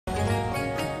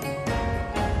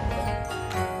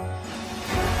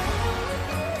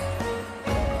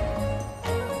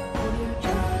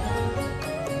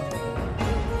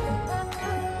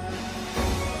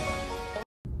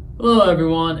Hello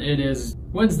everyone, it is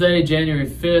Wednesday, January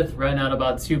 5th, right now at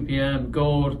about 2 p.m.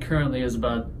 Gold currently is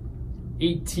about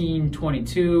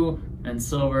 $18.22 and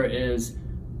silver is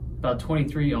about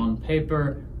 23 on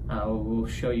paper. We'll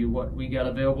show you what we got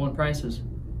available in prices.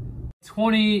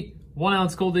 21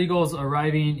 ounce gold eagles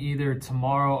arriving either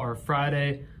tomorrow or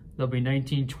Friday. They'll be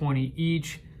 $19.20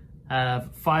 each.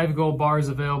 Have 5 gold bars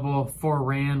available, 4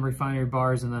 Rand refinery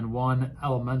bars, and then 1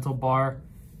 elemental bar.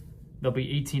 They'll be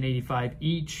 $18.85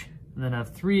 each. And then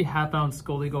have 3 half-ounce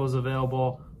gold eagles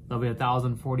available. They'll be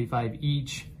 $1,045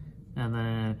 each. And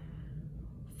then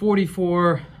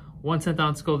 44 1/10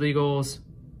 ounce gold eagles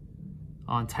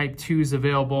on type 2s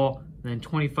available. And then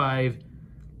 25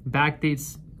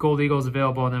 backdates gold eagles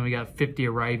available. And then we got 50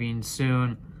 arriving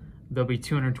soon. They'll be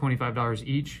 $225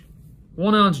 each.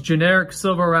 1 ounce generic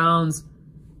silver rounds.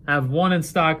 Have 1 in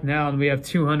stock now, and we have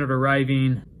 200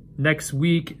 arriving. Next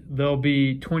week, they'll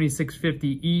be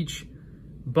 $26.50 each.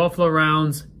 Buffalo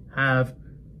rounds have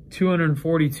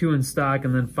 242 in stock,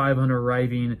 and then 500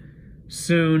 arriving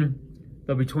soon.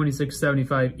 They'll be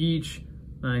 $26.75 each.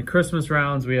 And Christmas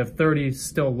rounds, we have 30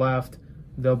 still left.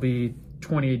 They'll be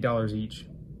 $28 each.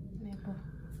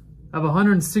 I have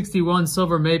 161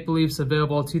 silver maple leafs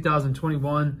available,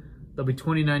 2021. They'll be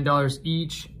 $29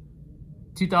 each.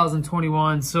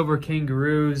 2021 silver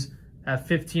kangaroos have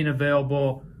 15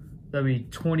 available. That'll be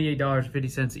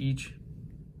 $28.50 each.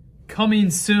 Coming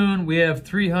soon, we have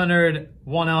 300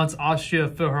 1 ounce Austria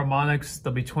Philharmonics.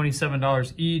 They'll be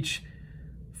 $27 each.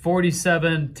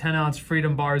 47 10 ounce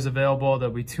Freedom bars available.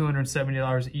 They'll be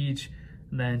 $270 each.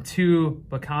 And then 2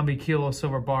 Bakambi Kilo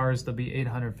silver bars. They'll be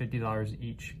 $850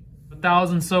 each.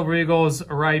 1,000 silver eagles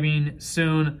arriving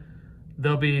soon.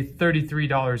 They'll be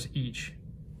 $33 each.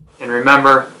 And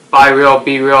remember, buy real,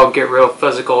 be real, get real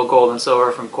physical gold and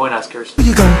silver from Coinhuskers.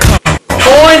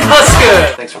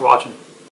 Coinhuskers! Thanks for watching.